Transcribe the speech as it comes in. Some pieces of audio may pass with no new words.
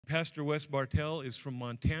Pastor Wes Bartell is from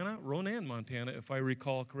Montana, Ronan, Montana, if I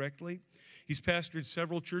recall correctly. He's pastored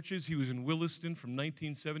several churches. He was in Williston from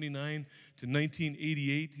 1979 to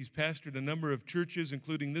 1988. He's pastored a number of churches,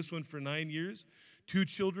 including this one for 9 years. 2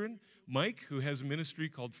 children, Mike, who has a ministry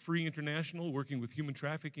called Free International, working with human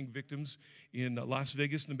trafficking victims in Las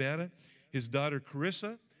Vegas, Nevada. His daughter,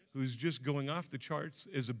 Carissa, who's just going off the charts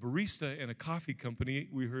as a barista in a coffee company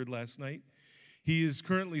we heard last night. He is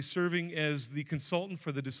currently serving as the consultant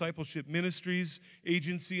for the Discipleship Ministries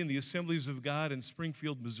Agency in the Assemblies of God in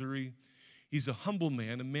Springfield, Missouri. He's a humble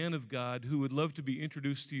man, a man of God who would love to be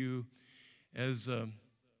introduced to you as a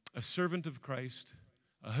servant of Christ,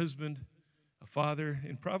 a husband, a father,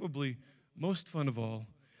 and probably most fun of all,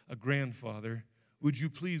 a grandfather. Would you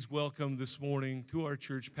please welcome this morning to our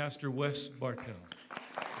church, Pastor Wes Bartell.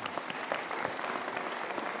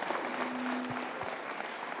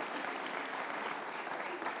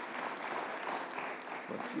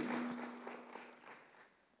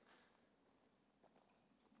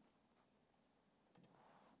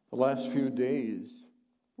 The last few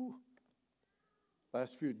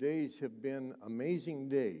days have been amazing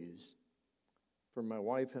days for my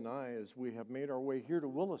wife and I as we have made our way here to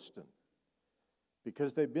Williston,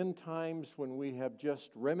 because they've been times when we have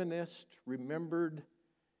just reminisced, remembered,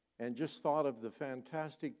 and just thought of the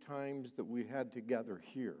fantastic times that we had together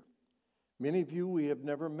here. Many of you we have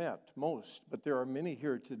never met, most, but there are many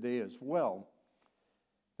here today as well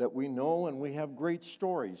that we know, and we have great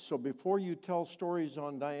stories. So before you tell stories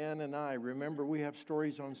on Diane and I, remember we have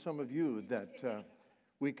stories on some of you that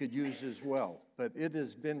we could use as well. But it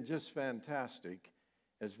has been just fantastic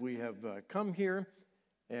as we have come here,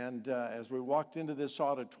 and as we walked into this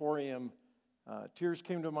auditorium, tears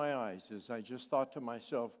came to my eyes as I just thought to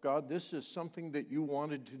myself, God, this is something that you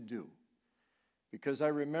wanted to do. Because I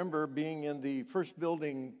remember being in the first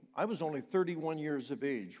building, I was only 31 years of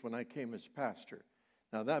age when I came as pastor.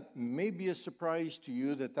 Now, that may be a surprise to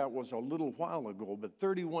you that was a little while ago, but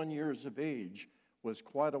 31 years of age was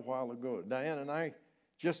quite a while ago. Diane and I,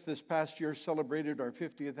 just this past year, celebrated our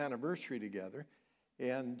 50th anniversary together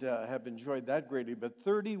and have enjoyed that greatly. But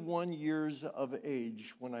 31 years of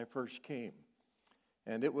age when I first came.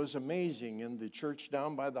 And it was amazing in the church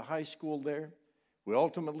down by the high school there. We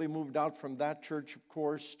ultimately moved out from that church, of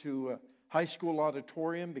course, to a high school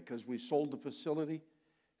auditorium because we sold the facility.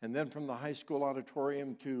 And then from the high school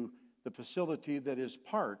auditorium to the facility that is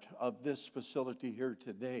part of this facility here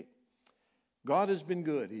today. God has been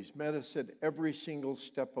good. He's met us at every single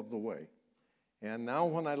step of the way. And now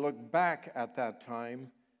when I look back at that time,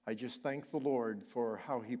 I just thank the Lord for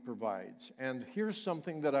how He provides. And here's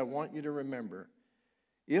something that I want you to remember.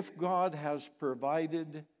 If God has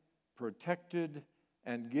provided, protected,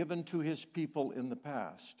 and given to His people in the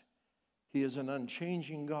past, He is an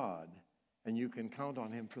unchanging God. And you can count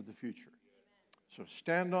on Him for the future. So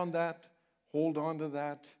stand on that, hold on to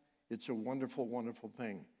that. It's a wonderful, wonderful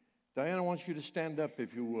thing. Diane, I want you to stand up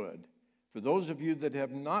if you would. For those of you that have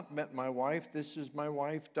not met my wife, this is my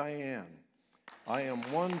wife, Diane. I am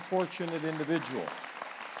one fortunate individual.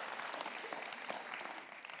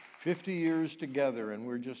 50 years together, and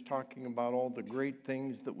we're just talking about all the great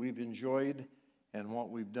things that we've enjoyed and what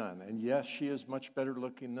we've done. And yes, she is much better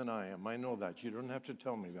looking than I am. I know that. You don't have to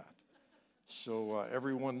tell me that. So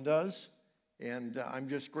everyone does, and I'm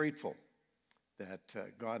just grateful that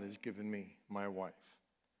God has given me my wife.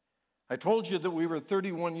 I told you that we were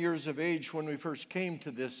 31 years of age when we first came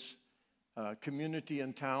to this community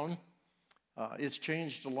in town. It's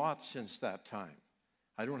changed a lot since that time.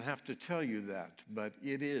 I don't have to tell you that, but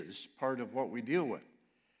it is part of what we deal with.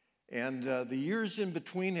 And the years in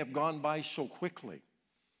between have gone by so quickly.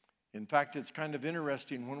 In fact, it's kind of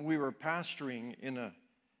interesting. When we were pastoring in a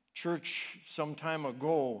church some time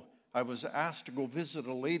ago, I was asked to go visit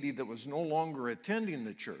a lady that was no longer attending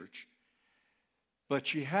the church, but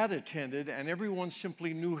she had attended, and everyone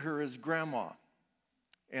simply knew her as Grandma.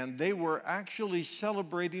 And they were actually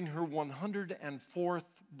celebrating her 104th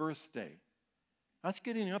birthday. That's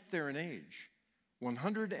getting up there in age,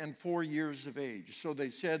 104 years of age. So they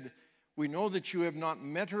said, we know that you have not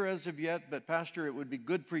met her as of yet, but Pastor, it would be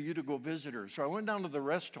good for you to go visit her. So I went down to the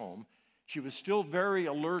rest home. She was still very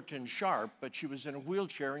alert and sharp, but she was in a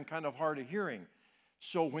wheelchair and kind of hard of hearing.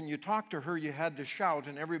 So when you talked to her, you had to shout,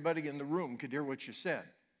 and everybody in the room could hear what you said.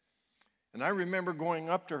 And I remember going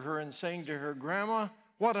up to her and saying to her, Grandma,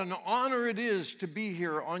 what an honor it is to be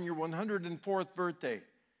here on your 104th birthday.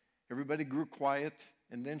 Everybody grew quiet,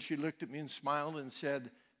 and then she looked at me and smiled and said,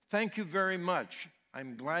 thank you very much.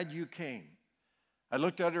 I'm glad you came. I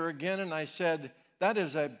looked at her again and I said, that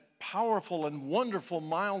is a powerful and wonderful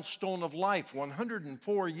milestone of life,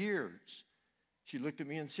 104 years. She looked at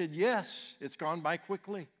me and said, yes, it's gone by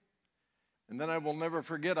quickly. And then I will never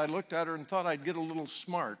forget, I looked at her and thought I'd get a little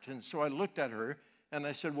smart. And so I looked at her and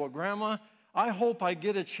I said, well, Grandma, I hope I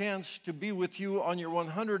get a chance to be with you on your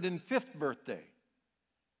 105th birthday.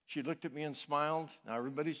 She looked at me and smiled. Now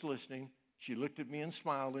everybody's listening. She looked at me and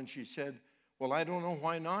smiled and she said, well, I don't know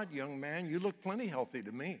why not, young man. You look plenty healthy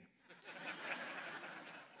to me.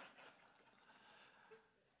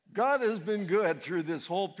 God has been good through this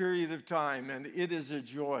whole period of time, and it is a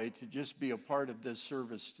joy to just be a part of this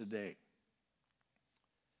service today.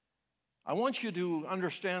 I want you to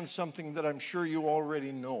understand something that I'm sure you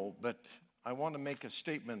already know, but I want to make a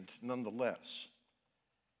statement nonetheless.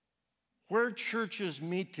 Where churches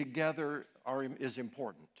meet together is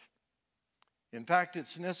important. In fact,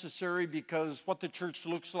 it's necessary because what the church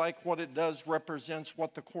looks like, what it does, represents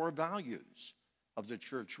what the core values of the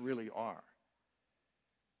church really are.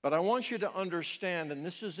 But I want you to understand, and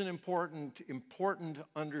this is an important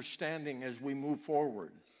understanding as we move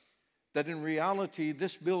forward, that in reality,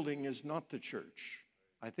 this building is not the church.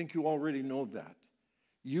 I think you already know that.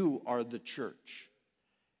 You are the church.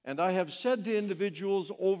 And I have said to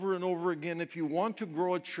individuals over and over again, if you want to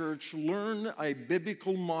grow a church, learn a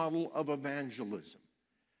biblical model of evangelism.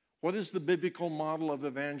 What is the biblical model of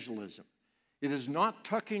evangelism? It is not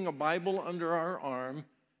tucking a Bible under our arm,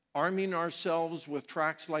 arming ourselves with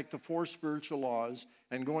tracts like the 4 spiritual laws,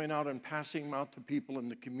 and going out and passing them out to people in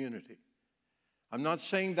the community. I'm not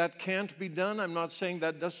saying that can't be done. I'm not saying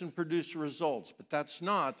that doesn't produce results, but that's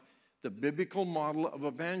not the biblical model of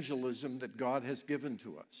evangelism that God has given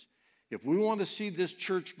to us. If we want to see this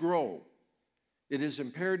church grow, it is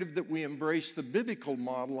imperative that we embrace the biblical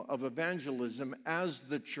model of evangelism as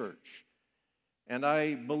the church. And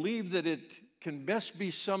I believe that it can best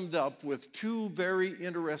be summed up with 2 very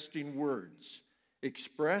interesting words: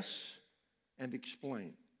 express and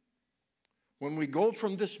explain. When we go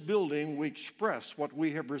from this building, we express what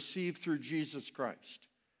we have received through Jesus Christ.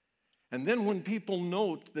 And then when people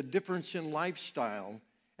note the difference in lifestyle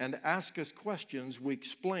and ask us questions, we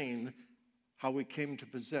explain how we came to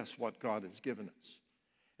possess what God has given us.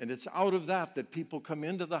 And it's out of that that people come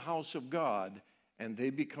into the house of God and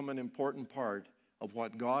they become an important part of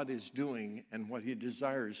what God is doing and what He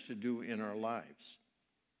desires to do in our lives.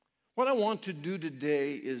 What I want to do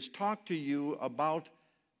today is talk to you about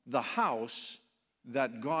the house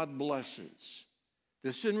that God blesses.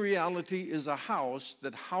 This in reality is a house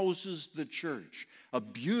that houses the church, a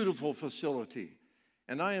beautiful facility.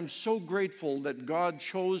 And I am so grateful that God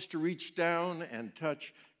chose to reach down and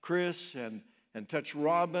touch Chris and touch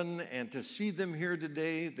Robin and to see them here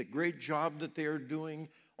today, the great job that they are doing,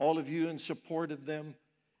 all of you in support of them.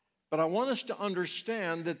 But I want us to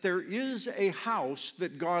understand that there is a house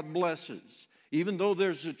that God blesses. Even though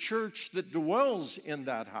there's a church that dwells in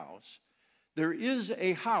that house, there is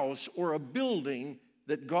a house or a building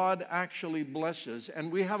that God actually blesses,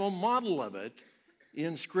 and we have a model of it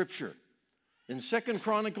in Scripture. In 2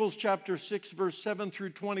 Chronicles chapter 6, verse 7 through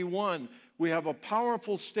 21, we have a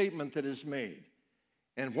powerful statement that is made.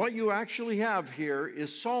 And what you actually have here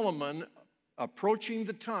is Solomon approaching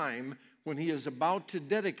the time when he is about to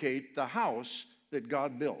dedicate the house that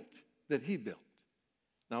God built, that he built.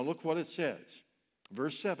 Now look what it says.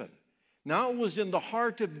 Verse 7. Now it was in the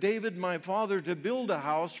heart of David my father to build a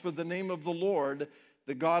house for the name of the Lord,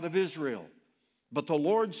 the God of Israel. But the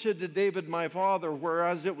Lord said to David my father,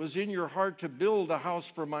 whereas it was in your heart to build a house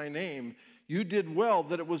for my name, you did well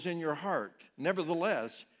that it was in your heart.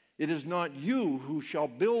 Nevertheless, it is not you who shall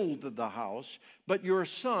build the house, but your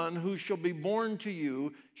son who shall be born to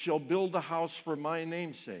you shall build the house for my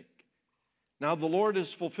name's sake. Now the Lord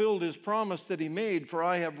has fulfilled his promise that he made, for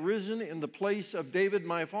I have risen in the place of David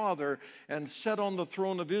my father and sat on the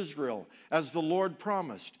throne of Israel, as the Lord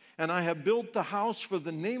promised. And I have built the house for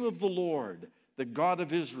the name of the Lord, the God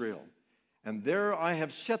of Israel. And there I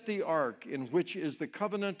have set the ark, in which is the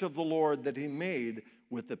covenant of the Lord that he made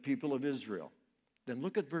with the people of Israel. Then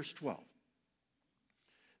look at verse 12.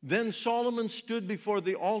 Then Solomon stood before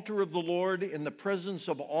the altar of the Lord in the presence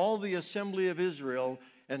of all the assembly of Israel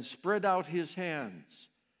and spread out his hands.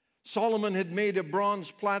 Solomon had made a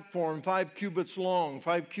bronze platform 5 cubits long,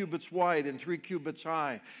 5 cubits wide, and 3 cubits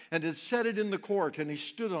high, and had set it in the court, and he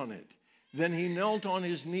stood on it. Then he knelt on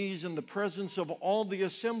his knees in the presence of all the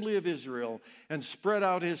assembly of Israel and spread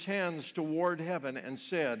out his hands toward heaven and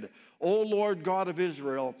said, O Lord God of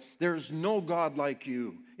Israel, there is no God like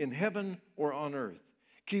you in heaven or on earth,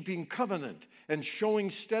 keeping covenant and showing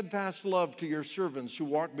steadfast love to your servants who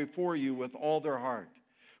walk before you with all their heart,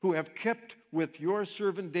 who have kept with your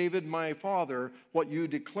servant David my father what you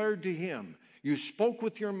declared to him. You spoke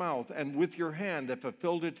with your mouth and with your hand have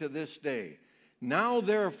fulfilled it to this day. Now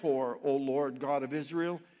therefore, O Lord God of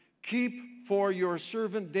Israel, keep for your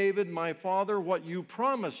servant David my father what you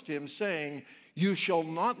promised him, saying, you shall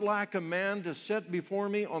not lack a man to set before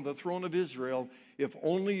me on the throne of Israel, if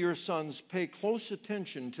only your sons pay close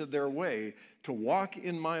attention to their way, to walk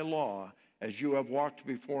in my law, as you have walked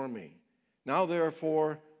before me. Now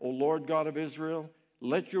therefore, O Lord God of Israel,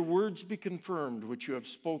 let your words be confirmed, which you have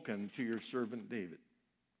spoken to your servant David.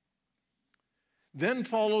 Then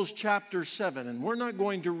follows chapter 7, and we're not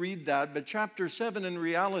going to read that, but chapter 7 in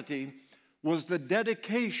reality was the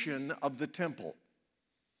dedication of the temple.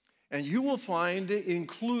 And you will find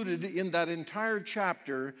included in that entire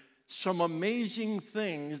chapter some amazing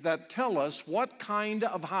things that tell us what kind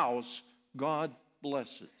of house God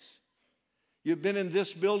blesses. You've been in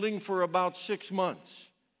this building for about 6 months.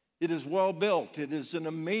 It is well built. It is an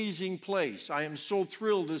amazing place. I am so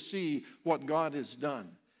thrilled to see what God has done.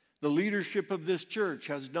 The leadership of this church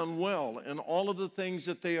has done well in all of the things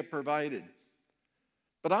that they have provided.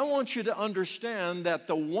 But I want you to understand that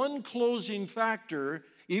the one closing factor,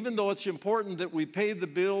 even though it's important that we pay the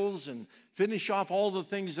bills and finish off all the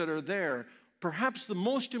things that are there, perhaps the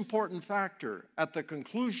most important factor at the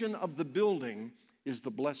conclusion of the building is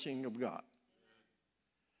the blessing of God.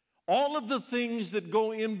 All of the things that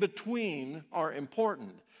go in between are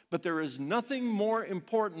important, but there is nothing more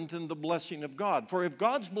important than the blessing of God. For if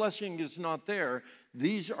God's blessing is not there,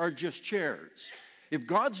 these are just chairs. If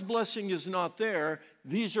God's blessing is not there,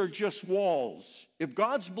 these are just walls. If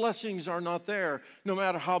God's blessings are not there, no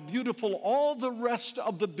matter how beautiful all the rest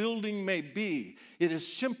of the building may be, it is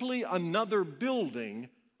simply another building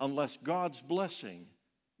unless God's blessing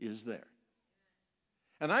is there.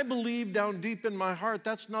 And I believe down deep in my heart,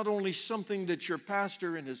 that's not only something that your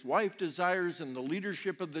pastor and his wife desires and the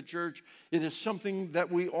leadership of the church, it is something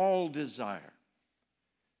that we all desire.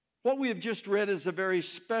 What we have just read is a very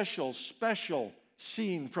special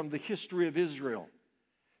scene from the history of Israel.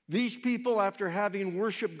 These people, after having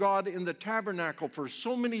worshiped God in the tabernacle for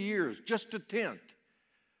so many years, just a tent,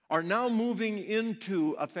 are now moving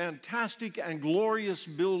into a fantastic and glorious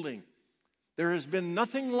building. There has been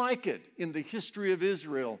nothing like it in the history of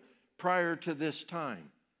Israel prior to this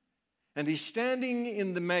time. And he's standing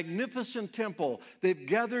in the magnificent temple. They've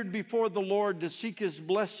gathered before the Lord to seek his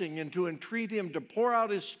blessing and to entreat him to pour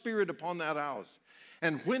out his Spirit upon that house.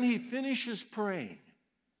 And when he finishes praying,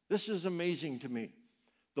 this is amazing to me,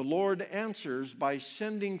 the Lord answers by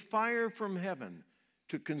sending fire from heaven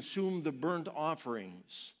to consume the burnt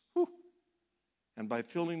offerings, and by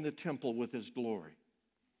filling the temple with his glory.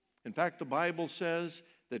 In fact, the Bible says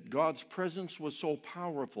that God's presence was so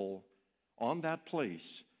powerful on that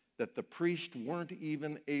place that the priests weren't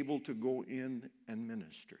even able to go in and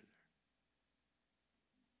minister there.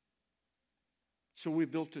 So we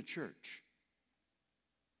built a church.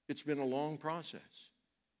 It's been a long process.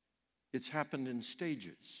 It's happened in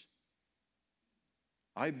stages.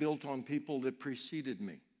 I built on people that preceded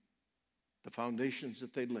me, the foundations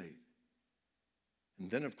that they laid. And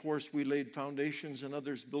then, of course, we laid foundations and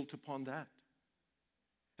others built upon that.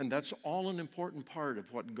 And that's all an important part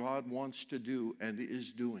of what God wants to do and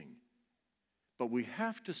is doing. But we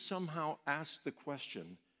have to somehow ask the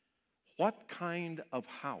question, what kind of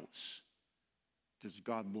house does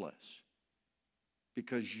God bless?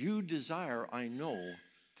 Because you desire, I know,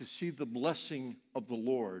 to see the blessing of the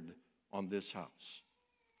Lord on this house.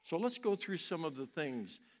 So let's go through some of the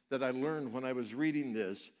things that I learned when I was reading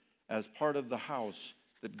this as part of the house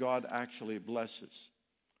that God actually blesses.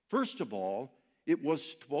 First of all, it was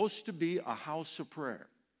supposed to be a house of prayer.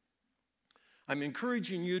 I'm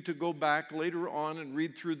encouraging you to go back later on and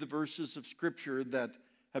read through the verses of Scripture that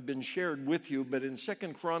have been shared with you, but in 2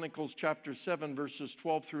 Chronicles chapter 7, verses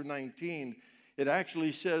 12 through 19, it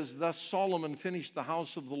actually says, thus Solomon finished the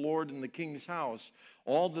house of the Lord and the king's house.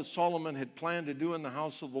 All that Solomon had planned to do in the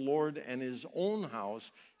house of the Lord and his own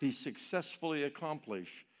house, he successfully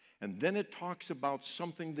accomplished. And then it talks about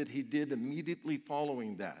something that he did immediately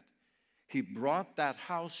following that. He brought that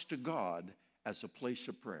house to God as a place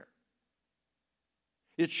of prayer.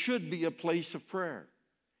 It should be a place of prayer.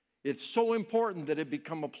 It's so important that it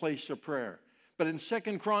become a place of prayer. But in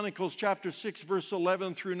 2 Chronicles chapter 6, verse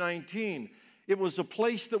 11 through 19, it was a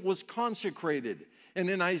place that was consecrated. And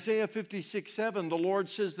in Isaiah 56:7, the Lord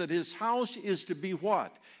says that his house is to be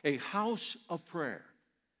what? A house of prayer.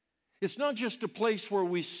 It's not just a place where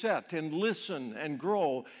we sit and listen and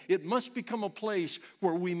grow. It must become a place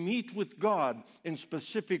where we meet with God in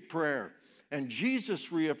specific prayer. And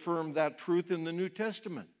Jesus reaffirmed that truth in the New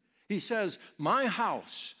Testament. He says, my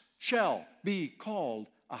house shall be called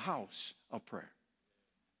a house of prayer.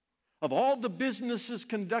 Of all the businesses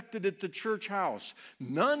conducted at the church house,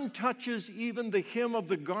 none touches even the hem of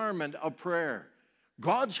the garment of prayer.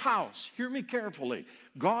 God's house, hear me carefully,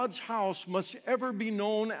 God's house must ever be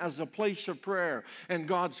known as a place of prayer, and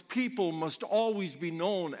God's people must always be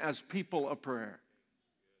known as people of prayer.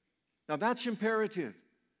 Now that's imperative.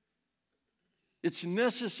 It's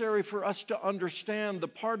necessary for us to understand the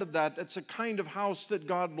part of that. That's a kind of house that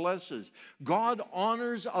God blesses. God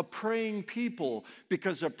honors a praying people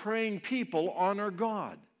because a praying people honor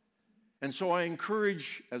God. And so I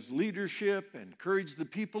encourage, as leadership, encourage the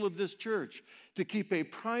people of this church to keep a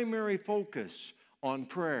primary focus on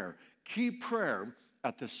prayer. Keep prayer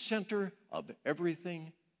at the center of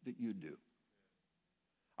everything that you do.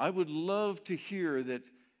 I would love to hear that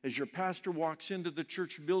as your pastor walks into the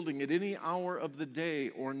church building at any hour of the day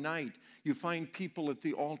or night, you find people at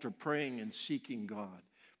the altar praying and seeking God.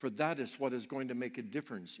 For that is what is going to make a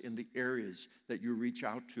difference in the areas that you reach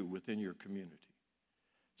out to within your community.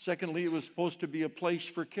 Secondly, it was supposed to be a place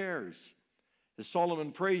for cares. As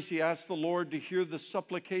Solomon prays, he asks the Lord to hear the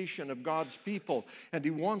supplication of God's people, and he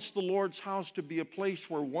wants the Lord's house to be a place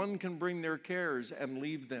where one can bring their cares and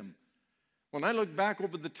leave them. When I look back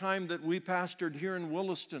over the time that we pastored here in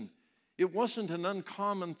Williston, it wasn't an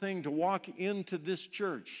uncommon thing to walk into this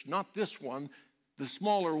church, not this one, the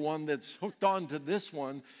smaller one that's hooked on to this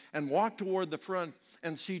one, and walk toward the front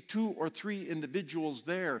and see 2 or 3 individuals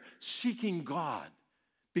there seeking God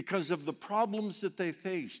because of the problems that they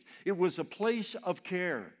faced. It was a place of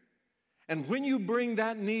care. And when you bring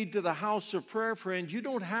that need to the house of prayer, friend, you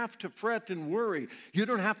don't have to fret and worry. You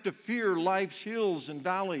don't have to fear life's hills and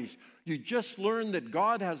valleys. You just learn that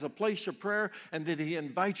God has a place of prayer and that he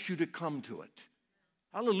invites you to come to it.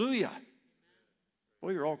 Hallelujah.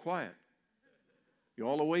 Boy, you're all quiet. You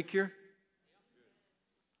all awake here?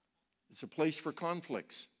 It's a place for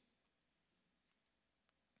conflicts.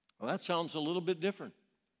 Well, that sounds a little bit different.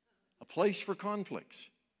 A place for conflicts.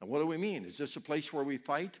 And what do we mean? Is this a place where we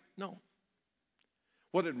fight? No.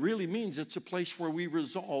 What it really means, it's a place where we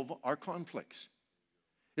resolve our conflicts.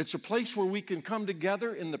 It's a place where we can come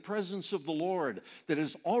together in the presence of the Lord that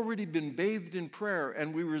has already been bathed in prayer,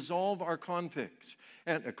 and we resolve our conflicts.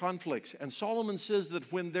 And Solomon says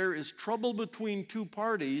that when there is trouble between 2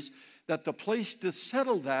 parties, that the place to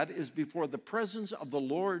settle that is before the presence of the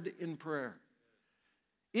Lord in prayer.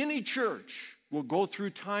 Any church will go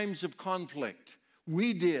through times of conflict.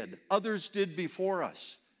 We did. Others did before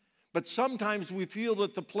us. But sometimes we feel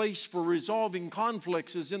that the place for resolving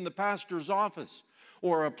conflicts is in the pastor's office,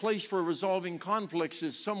 or a place for resolving conflicts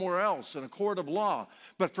is somewhere else in a court of law.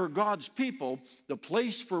 But for God's people, the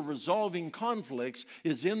place for resolving conflicts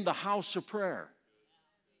is in the house of prayer.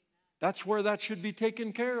 That's where that should be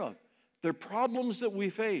taken care of. The problems that we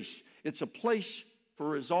face, it's a place for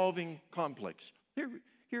resolving conflicts. Hear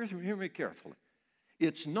me carefully.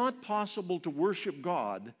 It's not possible to worship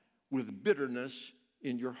God with bitterness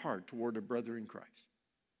in your heart toward a brother in Christ.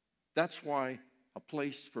 That's why a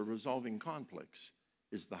place for resolving conflicts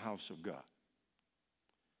is the house of God.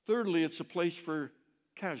 Thirdly, it's a place for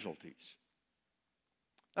casualties.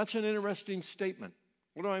 That's an interesting statement.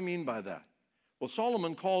 What do I mean by that? Well,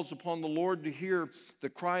 Solomon calls upon the Lord to hear the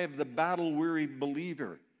cry of the battle-weary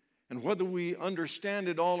believer. And whether we understand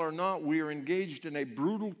it all or not, we are engaged in a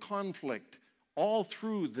brutal conflict all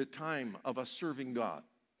through the time of us serving God.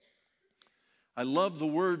 I love the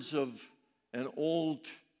words of an old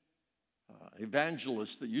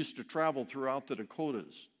evangelist that used to travel throughout the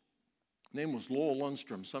Dakotas. His name was Lowell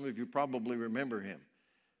Lundstrom. Some of you probably remember him.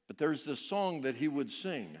 But there's this song that he would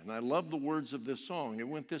sing, and I love the words of this song. It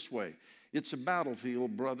went this way: "It's a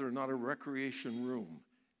battlefield, brother, not a recreation room.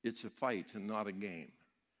 It's a fight and not a game.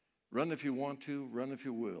 Run if you want to, run if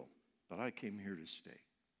you will, but I came here to stay."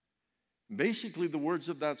 Basically, the words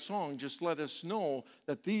of that song just let us know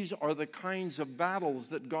that these are the kinds of battles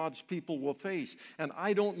that God's people will face. And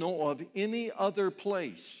I don't know of any other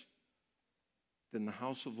place than the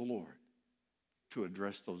house of the Lord to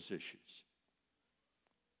address those issues.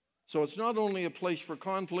 So it's not only a place for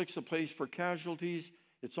conflicts, a place for casualties,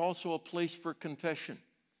 it's also a place for confession.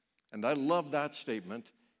 And I love that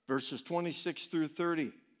statement. Verses 26 through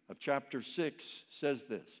 30 of chapter 6 says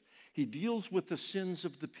this: He deals with the sins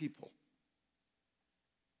of the people.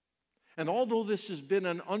 And although this has been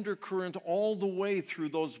an undercurrent all the way through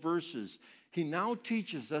those verses, he now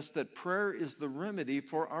teaches us that prayer is the remedy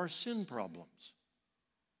for our sin problems.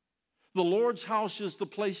 The Lord's house is the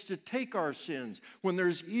place to take our sins. When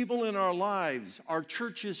there's evil in our lives, our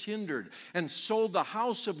church is hindered. And so the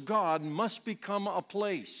house of God must become a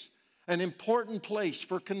place an important place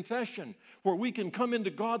for confession, where we can come into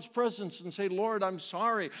God's presence and say, Lord, I'm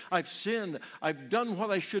sorry, I've sinned, I've done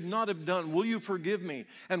what I should not have done, will you forgive me?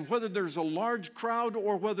 And whether there's a large crowd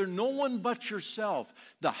or whether no one but yourself,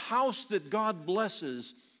 the house that God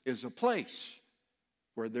blesses is a place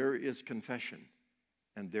where there is confession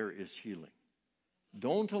and there is healing.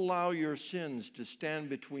 Don't allow your sins to stand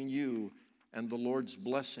between you and the Lord's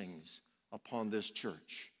blessings upon this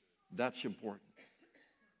church. That's important.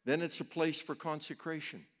 Then it's a place for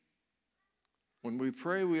consecration. When we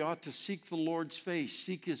pray, we ought to seek the Lord's face,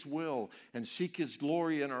 seek His will, and seek His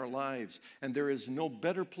glory in our lives. And there is no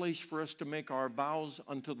better place for us to make our vows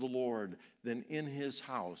unto the Lord than in His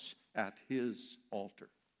house at His altar.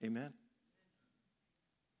 Amen?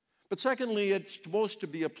 But secondly, it's supposed to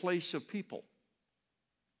be a place of people.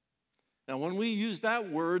 Now, when we use that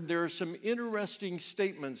word, there are some interesting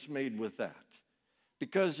statements made with that.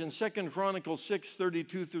 Because in 2 Chronicles 6,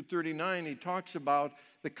 32 through 39, he talks about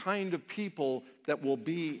the kind of people that will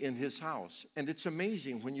be in his house. And it's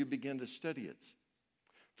amazing when you begin to study it.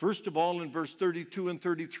 First of all, in verse 32 and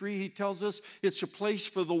 33, he tells us it's a place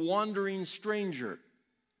for the wandering stranger.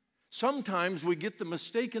 Sometimes we get the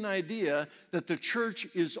mistaken idea that the church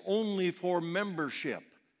is only for membership.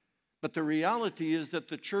 But the reality is that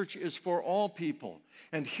the church is for all people.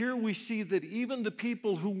 And here we see that even the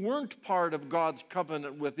people who weren't part of God's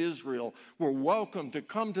covenant with Israel were welcome to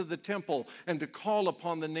come to the temple and to call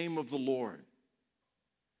upon the name of the Lord.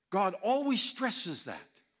 God always stresses that.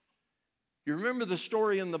 You remember the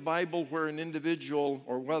story in the Bible where an individual,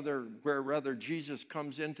 or where rather Jesus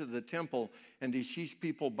comes into the temple and he sees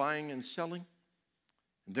people buying and selling?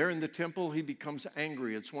 And there in the temple, he becomes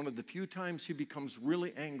angry. It's one of the few times he becomes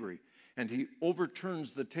really angry. And he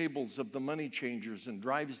overturns the tables of the money changers and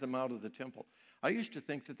drives them out of the temple. I used to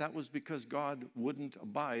think that that was because God wouldn't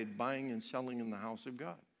abide buying and selling in the house of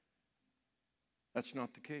God. That's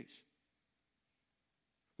not the case.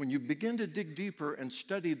 When you begin to dig deeper and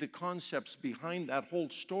study the concepts behind that whole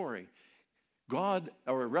story, God,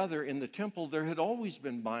 or rather in the temple, there had always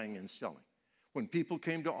been buying and selling. When people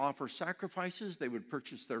came to offer sacrifices, they would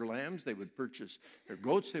purchase their lambs, they would purchase their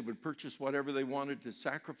goats, they would purchase whatever they wanted to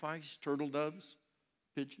sacrifice, turtle doves,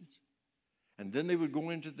 pigeons. And then they would go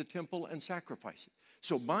into the temple and sacrifice it.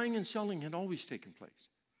 So buying and selling had always taken place.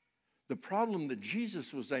 The problem that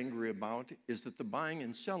Jesus was angry about is that the buying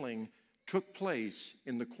and selling took place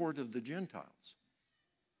in the court of the Gentiles.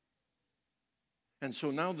 And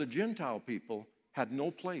so now the Gentile people had no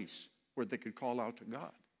place where they could call out to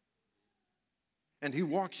God. And he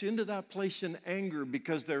walks into that place in anger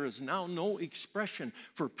because there is now no expression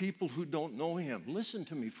for people who don't know him. Listen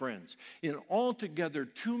to me, friends. In altogether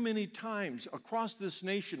too many times across this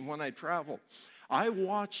nation when I travel, I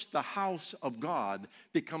watch the house of God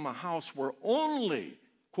become a house where only,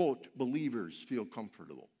 quote, believers feel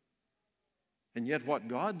comfortable. And yet what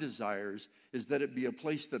God desires is that it be a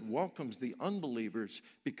place that welcomes the unbelievers,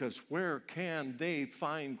 because where can they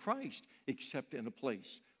find Christ except in a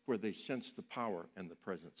place where they sense the power and the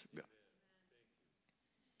presence of God?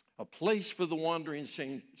 A place for the wandering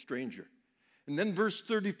stranger. And then verse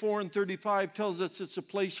 34 and 35 tells us it's a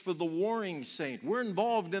place for the warring saint. We're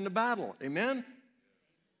involved in a battle. Amen?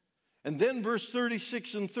 And then verse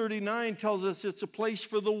 36 and 39 tells us it's a place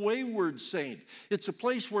for the wayward saint. It's a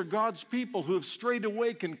place where God's people who have strayed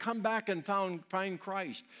away can come back and find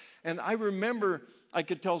Christ. And I remember I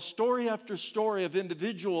could tell story after story of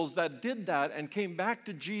individuals that did that and came back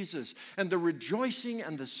to Jesus, and the rejoicing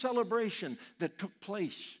and the celebration that took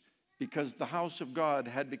place because the house of God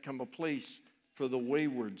had become a place for the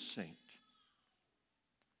wayward saint.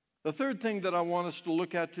 The third thing that I want us to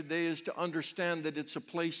look at today is to understand that it's a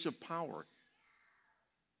place of power.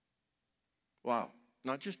 Wow,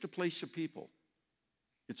 not just a place of people,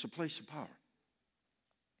 it's a place of power.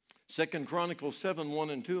 2 Chronicles 7, 1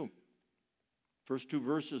 and 2, first two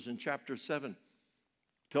verses in chapter 7,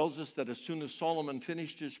 tells us that as soon as Solomon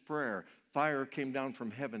finished his prayer, fire came down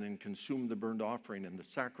from heaven and consumed the burnt offering and the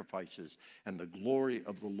sacrifices, and the glory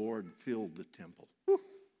of the Lord filled the temple. Whew.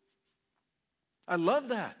 I love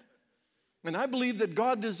that. And I believe that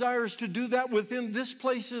God desires to do that within this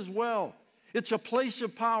place as well. It's a place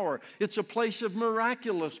of power. It's a place of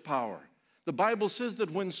miraculous power. The Bible says that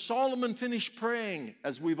when Solomon finished praying,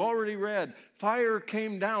 as we've already read, fire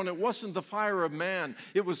came down. It wasn't the fire of man.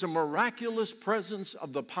 It was a miraculous presence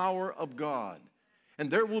of the power of God. And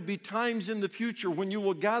there will be times in the future when you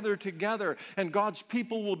will gather together and God's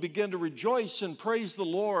people will begin to rejoice and praise the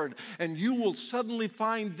Lord. And you will suddenly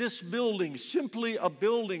find this building simply a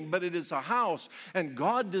building, but it is a house. And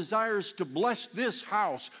God desires to bless this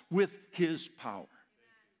house with His power.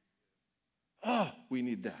 Oh, we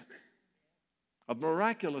need that. of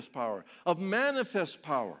miraculous power, of manifest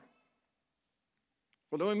power.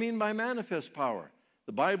 What do I mean by manifest power?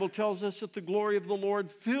 The Bible tells us that the glory of the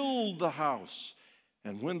Lord filled the house.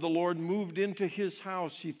 And when the Lord moved into his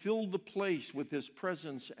house, he filled the place with his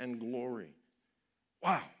presence and glory.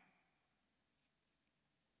 Wow.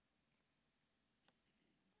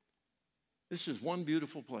 This is one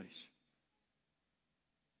beautiful place.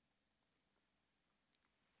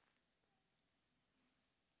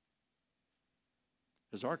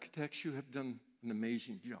 As architects, you have done an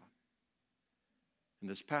amazing job.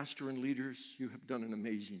 And as pastor and leaders, you have done an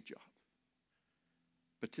amazing job.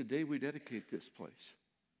 But today we dedicate this place.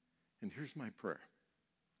 And here's my prayer.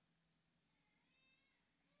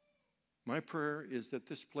 My prayer is that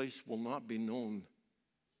this place will not be known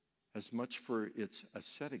as much for its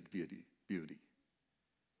aesthetic beauty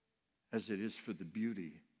as it is for the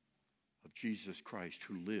beauty of Jesus Christ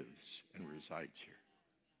who lives and resides here.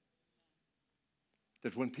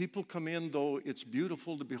 That when people come in, though it's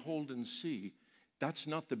beautiful to behold and see, that's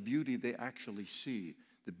not the beauty they actually see.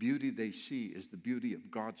 The beauty they see is the beauty of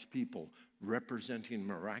God's people representing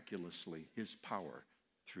miraculously his power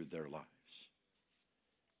through their lives.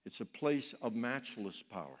 It's a place of matchless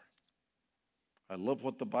power. I love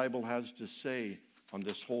what the Bible has to say on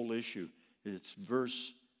this whole issue. It's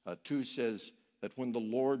verse 2 says that when the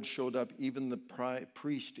Lord showed up, even the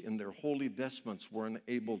priest in their holy vestments were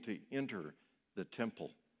unable to enter the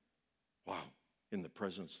temple. Wow, in the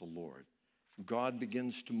presence of the Lord. God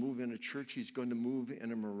begins to move in a church. He's going to move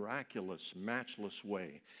in a miraculous, matchless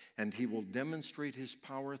way. And he will demonstrate his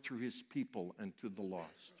power through his people and to the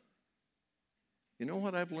lost. You know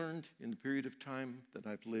what I've learned in the period of time that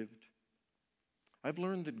I've lived? I've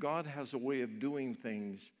learned that God has a way of doing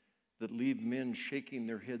things that leave men shaking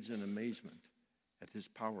their heads in amazement at his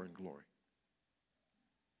power and glory.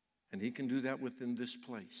 And he can do that within this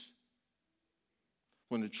place.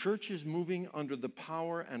 When a church is moving under the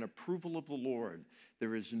power and approval of the Lord,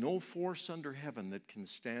 there is no force under heaven that can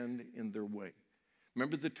stand in their way.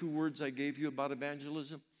 Remember the two words I gave you about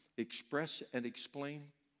evangelism? Express and explain.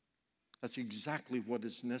 That's exactly what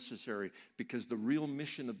is necessary, because the real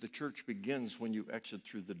mission of the church begins when you exit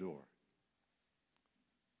through the door.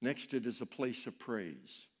 Next, it is a place of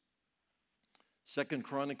praise. 2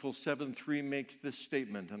 Chronicles 7:3 makes this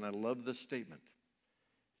statement, and I love this statement.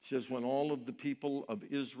 It says, when all of the people of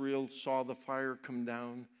Israel saw the fire come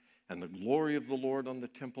down and the glory of the Lord on the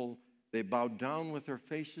temple, they bowed down with their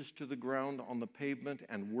faces to the ground on the pavement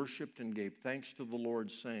and worshiped and gave thanks to the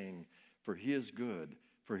Lord, saying, for he is good,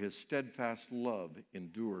 for his steadfast love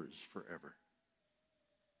endures forever.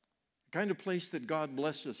 The kind of place that God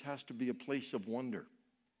blesses has to be a place of wonder.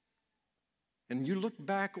 And you look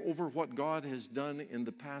back over what God has done in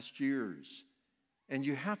the past years, and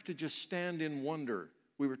you have to just stand in wonder.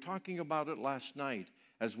 We were talking about it last night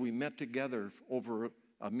as we met together over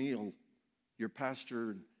a meal. Your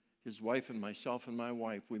pastor, his wife, and myself and my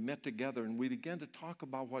wife, we met together and we began to talk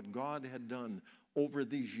about what God had done over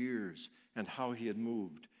these years and how he had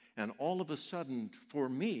moved. And all of a sudden, for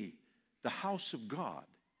me, the house of God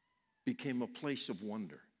became a place of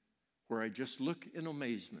wonder where I just look in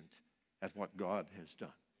amazement at what God has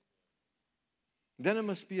done. Then it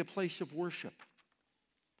must be a place of worship.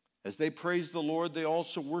 As they praised the Lord, they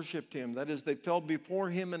also worshiped him. That is, they fell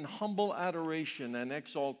before him in humble adoration and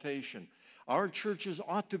exaltation. Our churches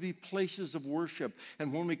ought to be places of worship.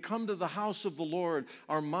 And when we come to the house of the Lord,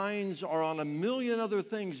 our minds are on a million other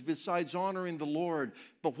things besides honoring the Lord.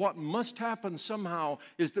 But what must happen somehow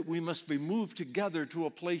is that we must be moved together to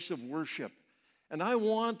a place of worship. And I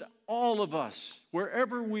want all of us,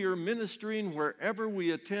 wherever we are ministering, wherever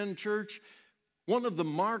we attend church, one of the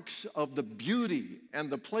marks of the beauty and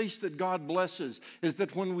the place that God blesses is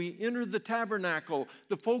that when we enter the tabernacle,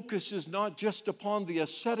 the focus is not just upon the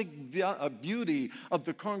aesthetic beauty of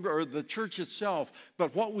the church itself,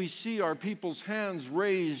 but what we see are people's hands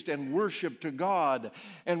raised and worship to God.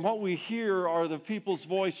 And what we hear are the people's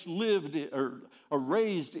voice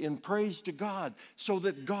raised in praise to God so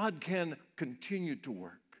that God can continue to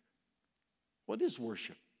work. What is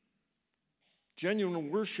worship? Genuine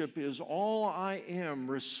worship is all I am,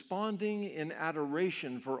 responding in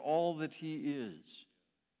adoration for all that he is.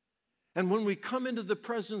 And when we come into the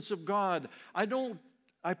presence of God, I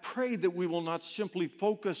pray that we will not simply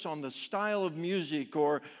focus on the style of music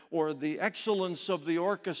or the excellence of the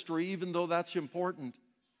orchestra, even though that's important.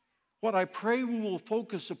 What I pray we will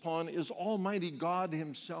focus upon is Almighty God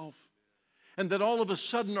himself. And that all of a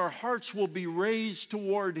sudden our hearts will be raised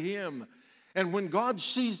toward him. And when God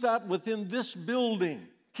sees that within this building,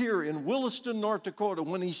 here in Williston, North Dakota,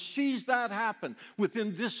 when he sees that happen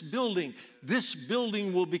within this building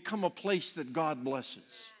will become a place that God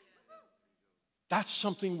blesses. That's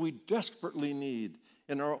something we desperately need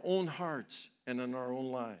in our own hearts and in our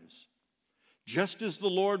own lives. Just as the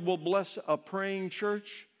Lord will bless a praying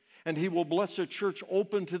church, and he will bless a church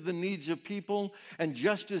open to the needs of people, and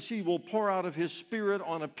just as he will pour out of his Spirit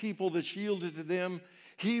on a people that's yielded to them,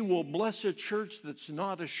 he will bless a church that's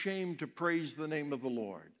not ashamed to praise the name of the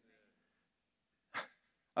Lord.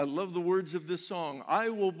 I love the words of this song. I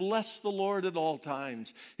will bless the Lord at all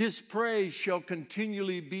times. His praise shall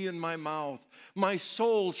continually be in my mouth. My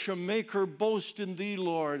soul shall make her boast in thee,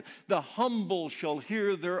 Lord. The humble shall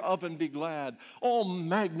hear thereof and be glad. Oh,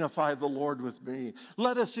 magnify the Lord with me.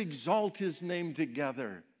 Let us exalt his name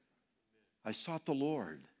together. I sought the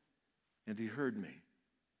Lord, and he heard me,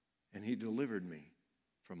 and he delivered me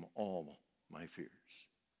from all my fears.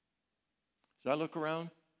 As I look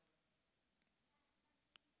around,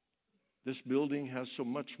 this building has so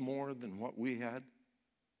much more than what we had.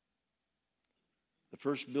 The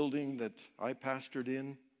first building that I pastored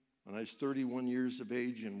in when I was 31 years of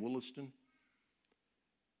age in Williston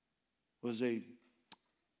was a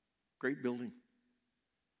great building.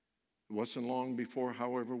 It wasn't long before,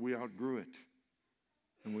 however, we outgrew it.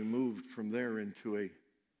 And we moved from there into a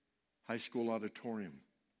high school auditorium.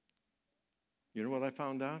 You know what I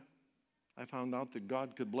found out? I found out that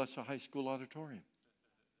God could bless a high school auditorium.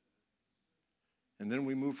 And then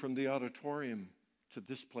we moved from the auditorium to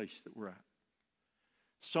this place that we're at.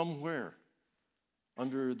 Somewhere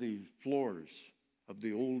under the floors of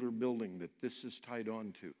the older building that this is tied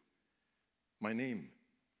on to, my name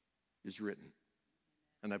is written.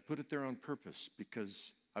 And I put it there on purpose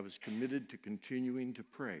because I was committed to continuing to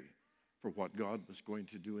pray for what God was going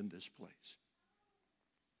to do in this place.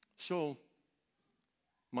 So,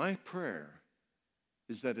 my prayer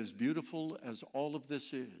is that as beautiful as all of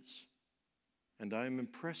this is, and I am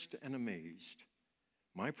impressed and amazed,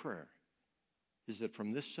 my prayer is that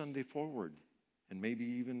from this Sunday forward, and maybe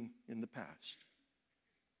even in the past,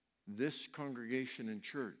 this congregation and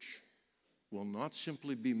church will not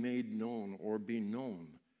simply be made known or be known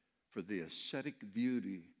for the aesthetic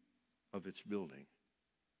beauty of its building,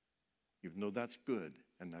 even though that's good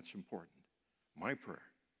and that's important. My prayer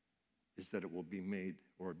is that it will be made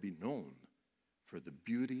or be known for the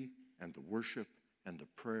beauty and the worship and the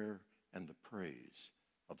prayer and the praise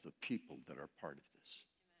of the people that are part of this.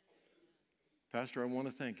 Pastor, I want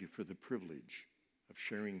to thank you for the privilege of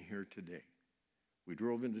sharing here today. We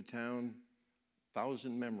drove into town,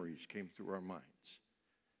 1,000 memories came through our minds.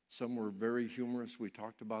 Some were very humorous. We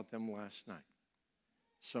talked about them last night.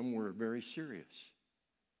 Some were very serious.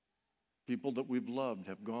 People that we've loved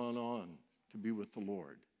have gone on to be with the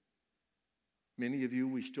Lord. Many of you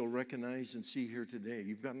we still recognize and see here today.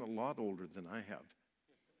 You've gotten a lot older than I have.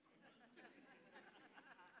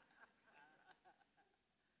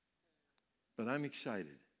 But I'm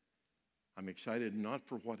excited. I'm excited not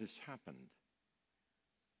for what has happened.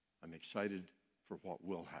 I'm excited for what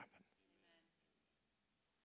will happen.